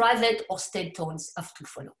 private or state-owned, have to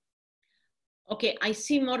follow. Okay, I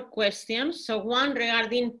see more questions. So one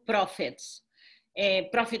regarding profits,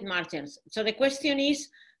 profit margins. So the question is,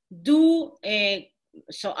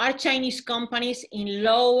 are Chinese companies in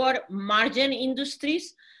lower margin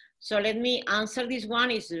industries? So let me answer this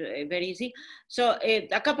one, it's very easy. So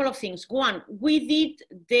a couple of things. One, we did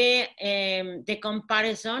the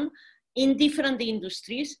comparison in different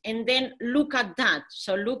industries and then look at that.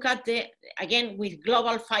 So look at again, with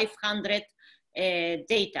Global 500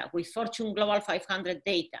 data, with Fortune Global 500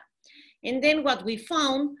 data. And then what we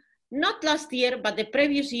found, not last year, but the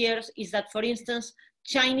previous years, is that, for instance,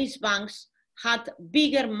 Chinese banks had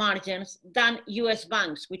bigger margins than US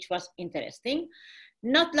banks, which was interesting.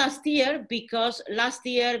 Not last year, because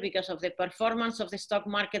of the performance of the stock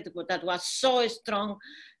market that was so strong,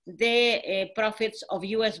 the profits of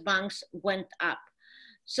US banks went up.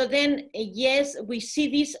 So then, yes, we see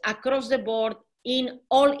this across the board in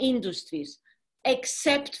all industries,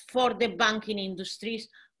 except for the banking industry,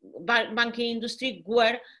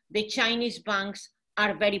 where the Chinese banks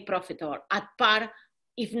are very profitable, at par,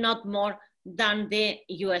 if not more, than the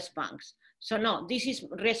US banks. So no, this is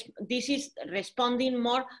responding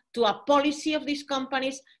more to a policy of these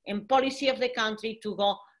companies and policy of the country to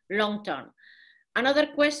go long term. Another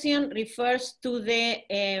question refers to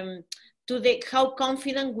how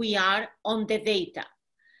confident we are on the data.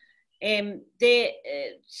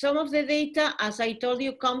 Some of the data, as I told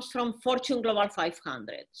you, comes from Fortune Global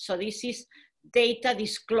 500. So this is data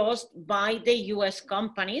disclosed by the US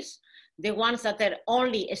companies. The ones that are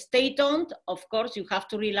only state-owned, of course, you have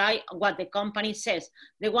to rely on what the company says.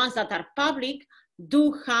 The ones that are public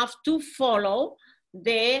do have to follow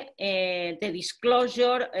the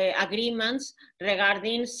disclosure agreements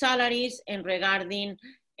regarding salaries and regarding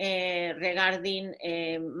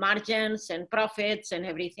margins and profits and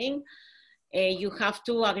everything. You have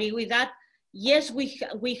to agree with that. Yes,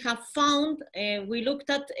 we have found, we looked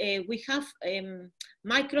at, we have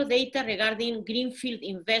micro data regarding greenfield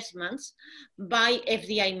investments by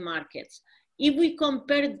FDI markets. If we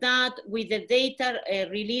compare that with the data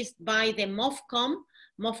released by the MOFCOM,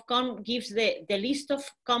 MOFCOM gives the list of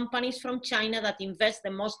companies from China that invest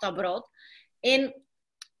the most abroad. And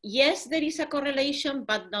yes, there is a correlation,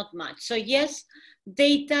 but not much. So yes,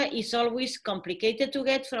 data is always complicated to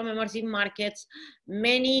get from emerging markets.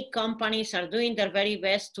 Many companies are doing their very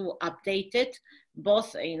best to update it,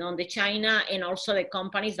 both on the China and also the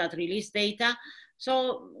companies that release data.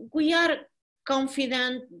 So we are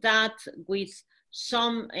confident that with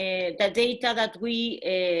some, the data that we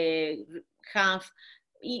have,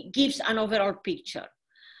 it gives an overall picture.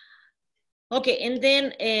 Okay, and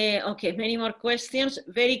then, okay, many more questions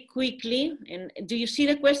very quickly. And do you see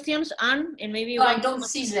the questions, Anne? And maybe no, I don't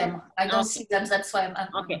see them. I don't see them. That's why I'm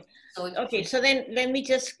okay. Okay, so then let me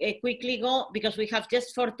just quickly go, because we have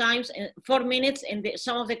just 4 minutes, and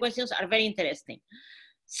some of the questions are very interesting.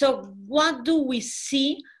 So what do we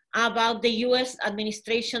see about the US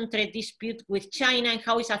administration trade dispute with China, and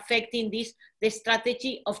how it's affecting the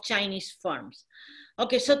strategy of Chinese firms?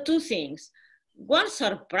 Okay, so 2 things. One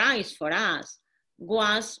surprise for us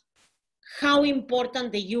was how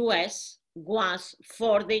important the US was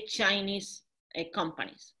for the Chinese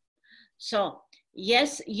companies. So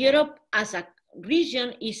yes, Europe as a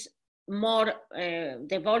region is more,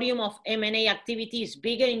 the volume of M&A activity is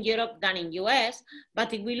bigger in Europe than in US,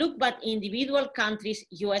 but if we look at individual countries,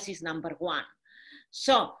 US is #1.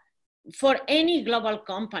 So for any global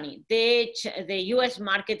company, the US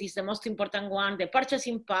market is the most important one, the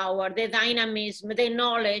purchasing power, the dynamism, the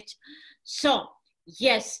knowledge. So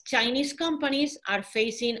yes, Chinese companies are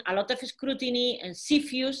facing a lot of scrutiny, and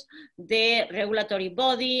CFIUS, the regulatory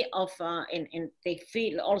body of, and they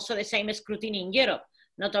feel also the same scrutiny in Europe,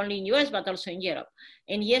 not only in US, but also in Europe.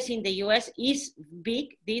 And yes, in the US is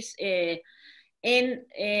big, this,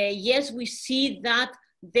 yes, we see that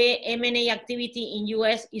the M&A activity in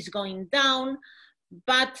US is going down,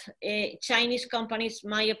 but Chinese companies,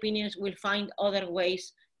 my opinion, will find other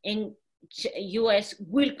ways, and US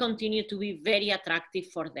will continue to be very attractive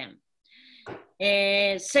for them.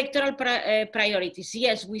 Sectoral priorities.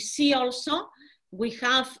 Yes, we see also, we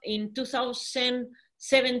have in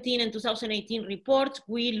 2017 and 2018 reports,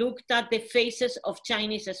 we looked at the phases of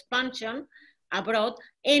Chinese expansion abroad,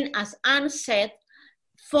 and as Anne said,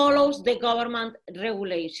 follows the government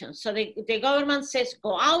regulations. So the government says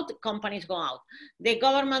go out, companies go out. The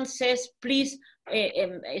government says please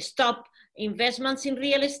stop investments in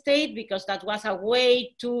real estate, because that was a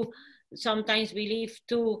way to sometimes believe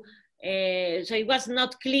to, so it was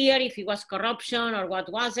not clear if it was corruption or what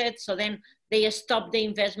was it. So then they stopped the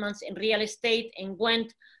investments in real estate and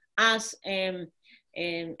went, as Anne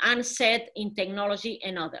said, in technology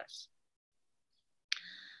and others.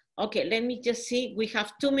 Okay, let me just see. We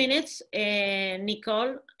have 2 minutes,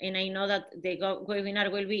 Nicole, and I know that the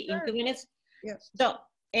webinar will be in 2 minutes. Yes. So,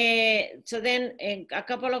 so then a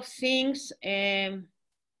couple of things.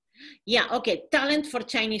 Yeah, okay, talent for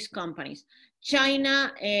Chinese companies.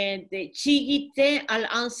 China, the Chigite, I'll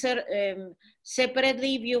answer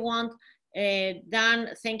separately if you want.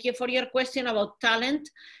 Dan, thank you for your question about talent.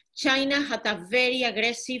 China had a very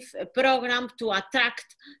aggressive program to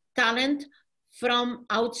attract talent from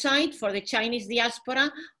outside for the Chinese diaspora,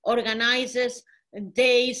 organizes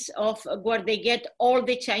days of where they get all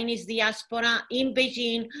the Chinese diaspora in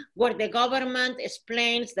Beijing, where the government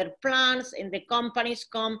explains their plans and the companies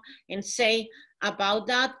come and say about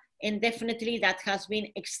that. And definitely that has been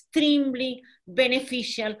extremely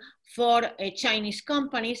beneficial for Chinese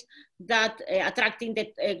companies that attracting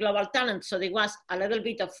the global talent. So there was a little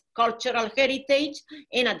bit of cultural heritage,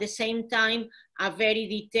 and at the same time, a very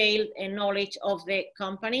detailed knowledge of the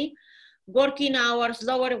company. Working hours,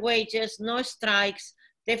 lower wages, no strikes,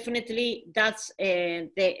 definitely that's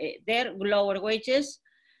their lower wages.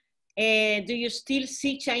 Do you still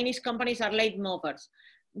see Chinese companies are late movers?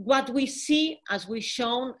 What we see, as we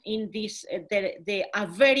shown in this, a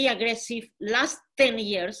very aggressive last 10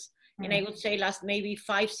 years, and I would say last maybe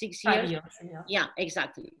 5, 6 years. 5 years, yeah. Yeah,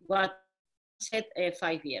 exactly. What I said,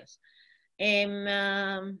 5 years.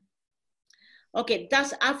 Okay,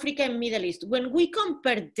 that's Africa and Middle East. When we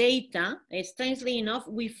compare data, strangely enough,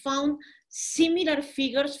 we found similar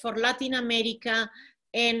figures for Latin America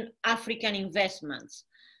and African investments.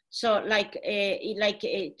 So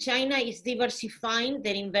China is diversifying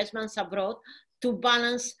their investments abroad to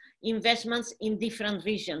balance investments in different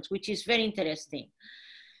regions, which is very interesting.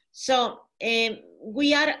 So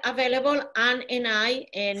we are available, Anne and I,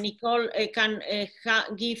 and Nicole can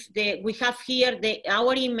give we have here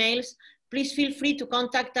our emails. Please feel free to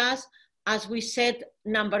contact us, as we said,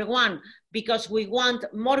 #1, because we want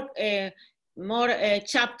more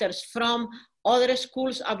chapters from other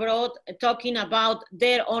schools abroad talking about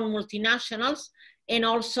their own multinationals, And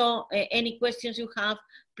also any questions you have,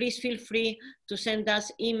 please feel free to send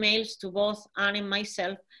us emails to both Anne and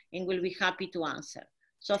myself, and we'll be happy to answer.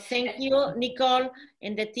 So thank you, Nicole,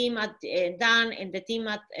 and the team at Dan and the team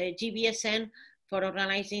at GBSN for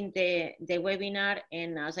organizing the webinar.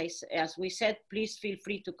 And as we said, please feel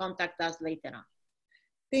free to contact us later on.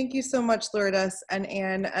 Thank you so much, Lourdes and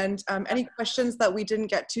Anne. And any questions that we didn't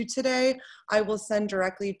get to today, I will send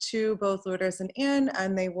directly to both Lourdes and Anne,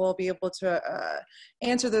 and they will be able to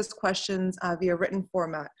answer those questions via written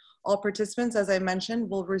format. All participants, as I mentioned,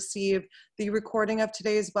 will receive the recording of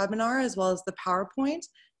today's webinar, as well as the PowerPoint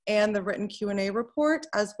and the written Q&A report,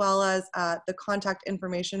 as well as the contact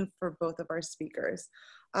information for both of our speakers.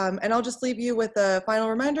 And I'll just leave you with a final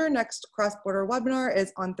reminder. Next cross-border webinar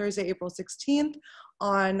is on Thursday, April 16th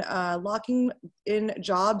on locking in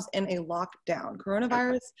jobs in a lockdown,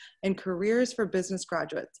 coronavirus and careers for business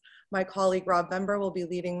graduates. My colleague Rob Bember will be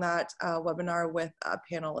leading that webinar with a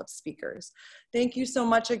panel of speakers. Thank you so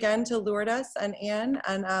much again to Lourdes and Anne,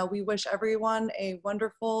 and we wish everyone a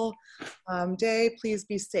wonderful day. Please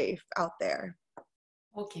be safe out there.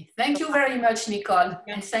 Okay, thank you very much, Nicole,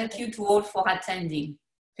 and thank you to all for attending.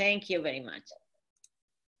 Thank you very much.